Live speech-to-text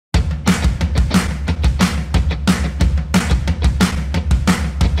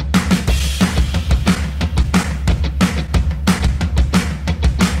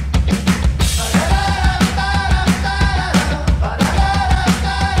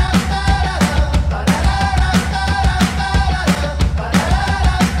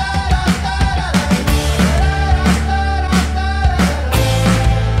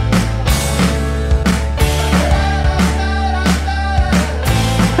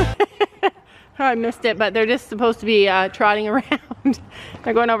Oh, I missed it, but they're just supposed to be trotting around.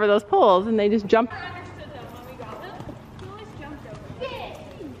 They're going over those poles and they just jump. I understood them when we got them. We always jumped over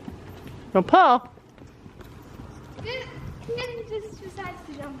them. Don't pull. He just decides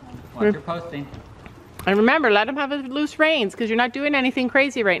to jump on. What you're posting. And remember, let them have loose reins because you're not doing anything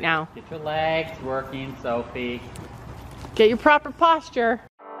crazy right now. Get your legs working, Sophie. Get your proper posture.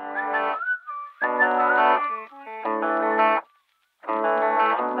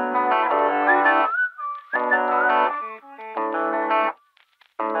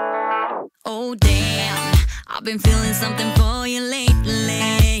 Oh damn, I've been feeling something for you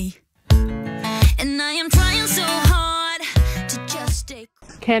lately, and I am trying so hard to just stay.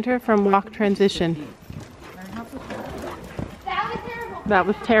 Canter from walk transition. That was terrible. That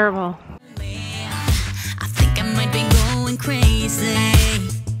was terrible. I think I might be going crazy,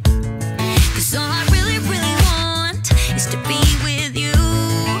 'cause all I really, really want is to be with you.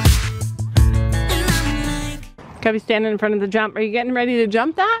 And I'm like, Cubby's standing in front of the jump. Are you getting ready to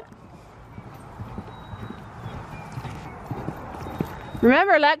jump that?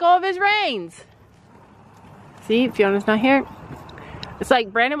 Remember, let go of his reins. See, Fiona's not here. It's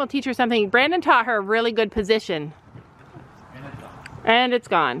like Brandon will teach her something. Brandon taught her a really good position. And it's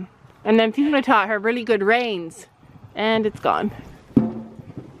gone. And then Fiona taught her really good reins. And it's gone.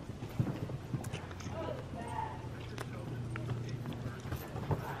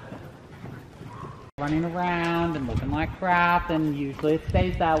 Running around and looking like crap, and usually it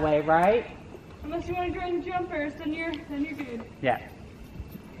stays that way, right? Unless you want to join the jumpers, then you're good. Yeah.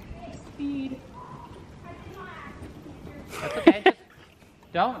 Speed. That's okay. Just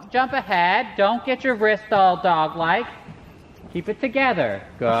don't jump ahead. Don't get your wrist all dog-like. Keep it together.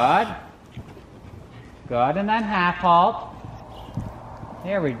 Good. Good, and then half halt.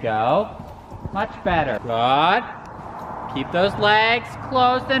 There we go. Much better. Good. Keep those legs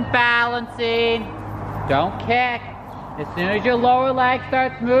closed and balancing. Don't kick. As soon as your lower leg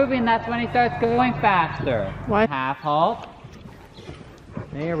starts moving, that's when he starts going faster. What? Half halt.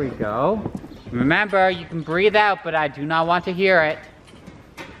 There we go. Remember, you can breathe out, but I do not want to hear it.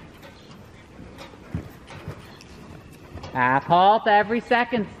 Half halt every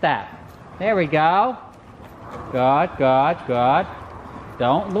second step. There we go. Good, good, good.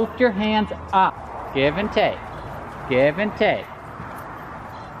 Don't lift your hands up. Give and take. Give and take.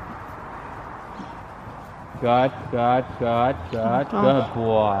 Good, good, good, good, good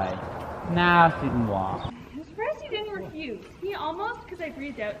boy. Now you can walk. I'm surprised he didn't refuse. He almost, because I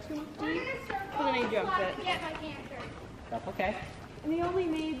breathed out too deep, so then he jumped it. That's okay. And he only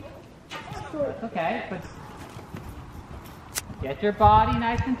made short. That's okay, but get your body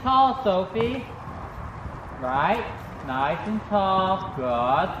nice and tall, Sophie. Right? Nice and tall.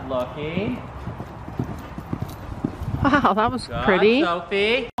 Good. Looking. Wow, that was Good, pretty.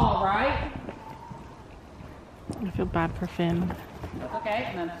 Sophie. All right. I feel bad for Finn. That's okay.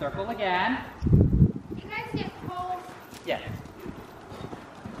 And then circle again. You guys get poles. Yes.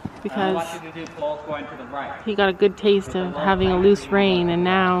 Because I want you to do poles going to the right. he got a good taste of having a loose rein, and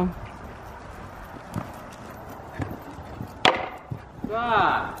now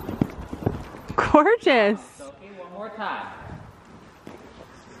Good. gorgeous. Sophie, one more time.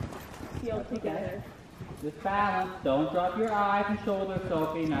 Heel together. Just balance. Don't drop your eyes and shoulders,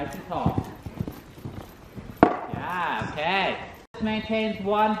 Sophie. Nice and tall. Yeah, okay. Just maintains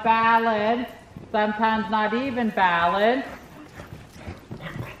one balance. Sometimes not even balance.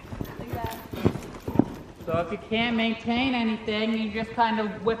 So if you can't maintain anything, you're just kind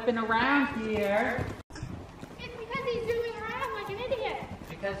of whipping around here. It's because he's zooming around like an idiot.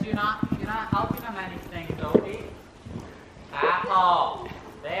 Because you're not helping him anything, Sophie. Apple.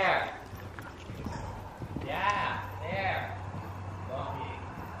 There. Yeah, there. Sophie.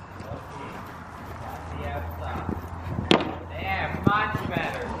 Sophie. That's the outside. There, much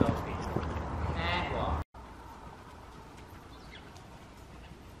better, Sophie. And walk.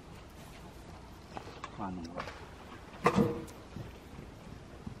 Come on, then.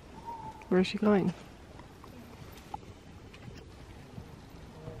 Where's she going?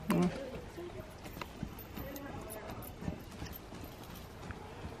 Oh.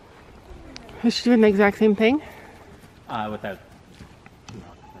 Is she doing the exact same thing? Without.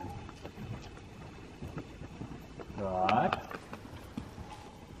 Good.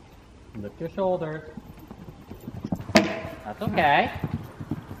 Lift your shoulders. That's okay.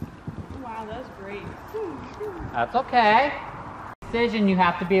 Wow, that's great. That's okay. Decision, you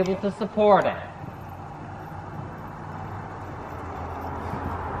have to be able to support it.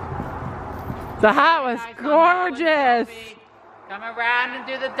 That was gorgeous. Come around and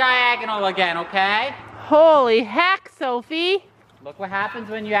do the diagonal again, okay? Holy heck, Sophie. Look what happens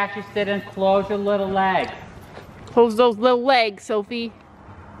when you actually sit and close your little legs. Close those little legs, Sophie.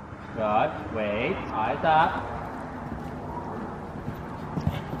 Good. Wait. Eyes up.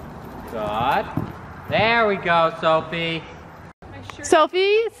 Good. There we go, Sophie.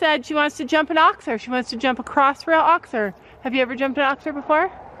 Sophie said she wants to jump an oxer. She wants to jump a cross-rail oxer. Have you ever jumped an oxer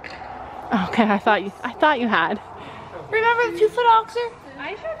before? Okay, I thought you had. Remember the 2-foot oxer?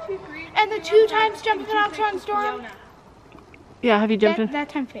 I shot 2 3. And the 2 times jumping an oxer on Storm? Yeah, have you jumped in? That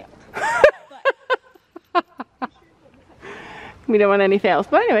time failed. We don't want any fails.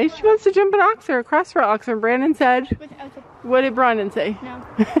 But anyway, she wants to jump an oxer, a cross-rail oxer. Brandon said, what did Brandon say? No.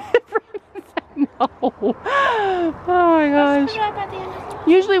 Brandon said no. Oh my gosh.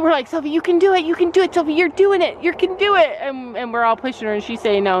 Usually we're like, Sophie, you can do it, Sophie, you're doing it, you can do it. And we're all pushing her and she's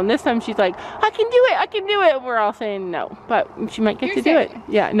saying no. And this time she's like, I can do it. And we're all saying no. But she might get to do it.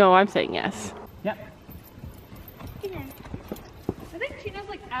 Yeah, no, I'm saying yes. Yep. I think Tina's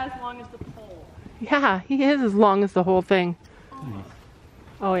like as long as the pole. Yeah, he is as long as the whole thing.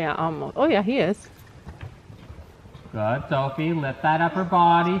 Oh yeah, almost. Oh yeah, he is. Good, Sophie. Lift that upper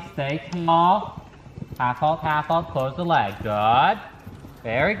body. Stay tall. Half halt, close the leg. Good.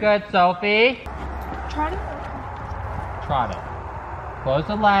 Very good, Sophie. Trot it. Trot it. Close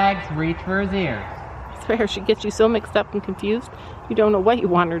the legs. Reach for his ears. I swear she gets you so mixed up and confused, you don't know what you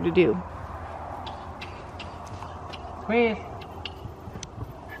want her to do. Squeeze.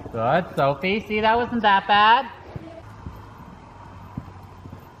 Good, Sophie. See, that wasn't that bad.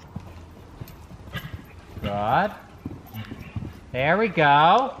 Good. There we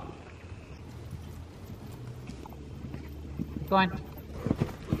go. Keep going.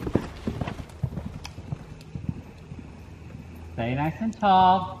 Stay nice and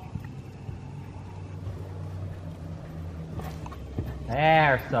tall.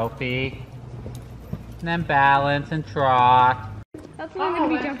 There, Sophie. And then balance and trot. That's what I'm going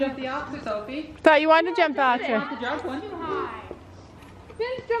to be jumping. Jump the oxer, Sophie. Thought you wanted to jump oxer. To jump one. Too high.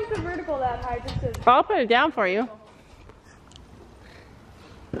 Didn't jump the vertical that high, just to... I'll put it down for you.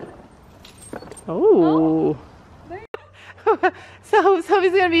 Oh. So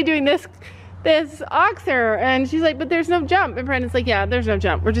Sophie's gonna be doing this oxer, and she's like, but there's no jump. And Brandon's like, yeah, there's no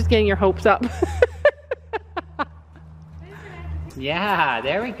jump. We're just getting your hopes up. Yeah,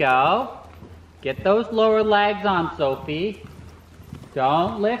 there we go. Get those lower legs on, Sophie.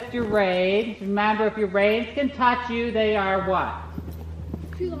 Don't lift your reins. Remember, if your reins can touch you, they are what?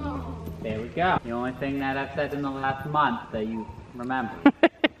 Too long. There we go. The only thing that I've said in the last month that you remember.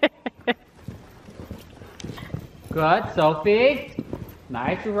 Good, Sophie.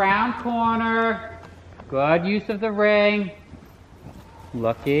 Nice round corner. Good use of the ring.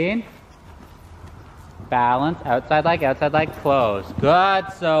 Looking. Balance. Outside leg, close.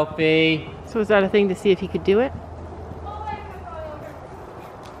 Good, Sophie. So is that a thing to see if he could do it?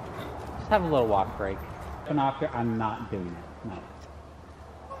 Just have a little walk break. An oxer, I'm not doing it. No.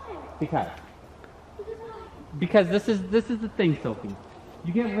 Because this is the thing, Sophie.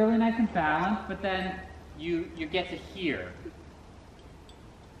 You get really nice and balanced, but then you get to here.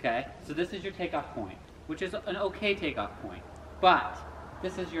 Okay? So this is your takeoff point, which is an okay takeoff point. But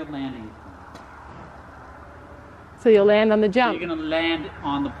this is your landing point. So you'll land on the jump. So you're gonna land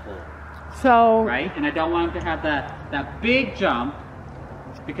on the pole. So right? And I don't want him to have that big jump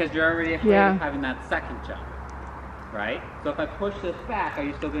because you're already afraid of having that second jump. Right? So if I push this back, are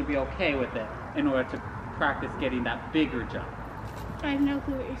you still gonna be okay with it in order to practice getting that bigger jump? I have no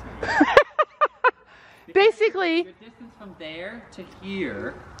clue what you're saying. Basically, your distance from there to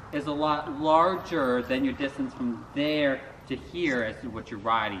here is a lot larger than your distance from there to here as to what you're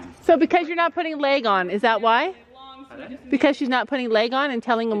riding. so because you're not putting leg on, is that why? Because she's not putting leg on and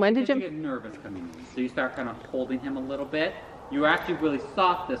telling him when to jump? You get nervous coming in, so you start kind of holding him a little bit. You were actually really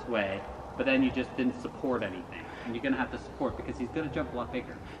soft this way, but then you just didn't support anything. And you're gonna have to support because he's gonna jump a lot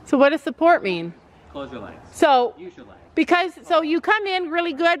bigger. So what does support mean? Close your legs. So, use your legs. because, so you come in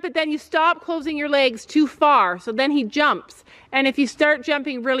really good, but then you stop closing your legs too far. So then he jumps. And if you start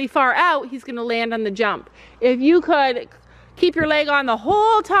jumping really far out, he's gonna land on the jump. If you could keep your leg on the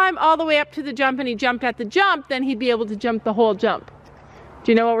whole time, all the way up to the jump, and he jumped at the jump, then he'd be able to jump the whole jump.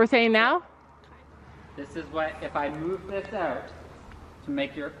 Do you know what we're saying now? This is what, if I move this out to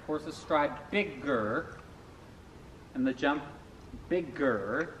make your horse's stride bigger, and the jump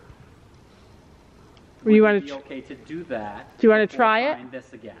bigger, You want be to? okay to do that? Do you want to try it? Trying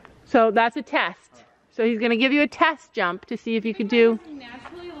this again. So that's a test. So he's going to give you a test jump to see if you could do. He's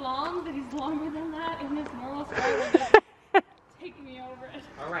naturally long, but he's longer than that, and his normal stride will just take me over it.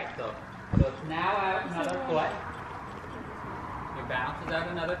 All right, so it's now out another foot. Your balance is out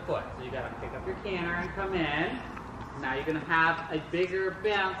another foot. So you got to pick up your canter and come in. Now you're gonna have a bigger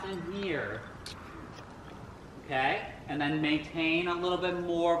bounce in here. Okay? And then maintain a little bit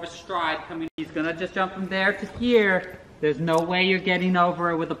more of a stride coming. He's gonna just jump from there to here. There's no way you're getting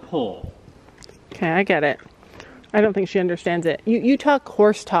over it with a pull. Okay, I get it. I don't think she understands it. You talk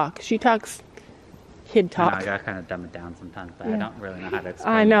horse talk. She talks kid talk. I gotta kind of dumb it down sometimes, but I don't really know how to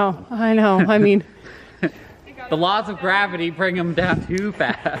explain I know. I mean, the laws of gravity bring them down too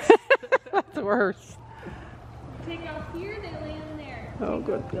fast. that's worse. Take out here, they land there. Oh,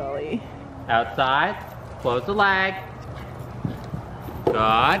 good golly. Outside, close the leg.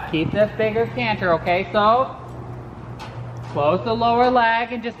 Good. Keep this bigger canter, okay? So, close the lower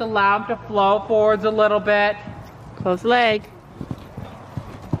leg and just allow him to flow forwards a little bit. Close the leg.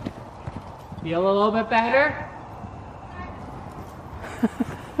 Feel a little bit better?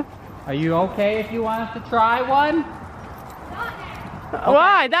 Are you okay if you want us to try one? Okay.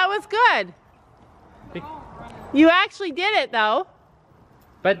 Why? That was good. You actually did it though.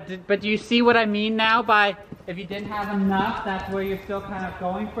 But do you see what I mean now by if you didn't have enough, that's where you're still kind of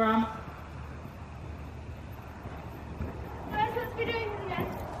going from? What am I supposed to be doing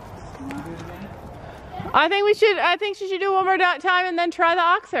next? You want to do it again? I think she should do one more time and then try the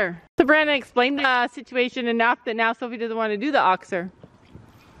oxer. So Brandon explained the situation enough that now Sophie doesn't want to do the oxer.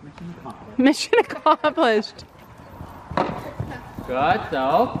 Mission accomplished. Mission accomplished. Good,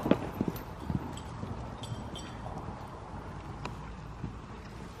 so.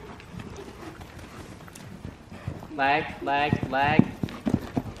 Leg, leg, leg.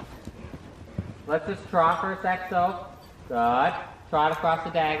 Let's just trot for a sec, so. Good. Trot across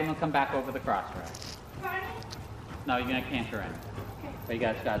the diagonal, come back over the crossroads. No, you're gonna canter in. Okay. But you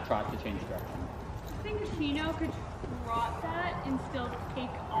guys gotta trot to change direction. I think Shino could trot that and still take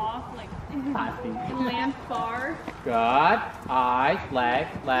off, like, and 5 feet. land far. Good. Eyes, leg,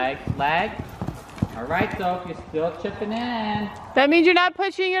 leg, leg. All right, so you're still chipping in. That means you're not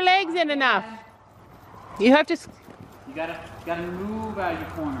pushing your legs in enough. You have to. You gotta move out of your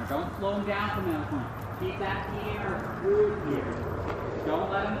corner. Don't slow him down from the other corner. Keep that here, through here.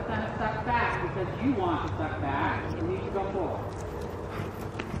 Don't let him kind of suck back because you want to suck back. You need to go forward.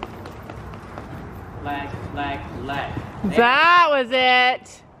 Leg, leg, leg. That was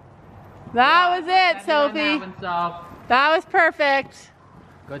it. That was it, Sophie. That was perfect.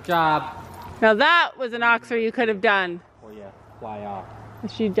 Good job. Now that was an oxer you could have done. Or you fly off.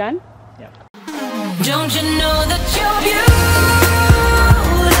 Is she done? Yep. Don't you know that you're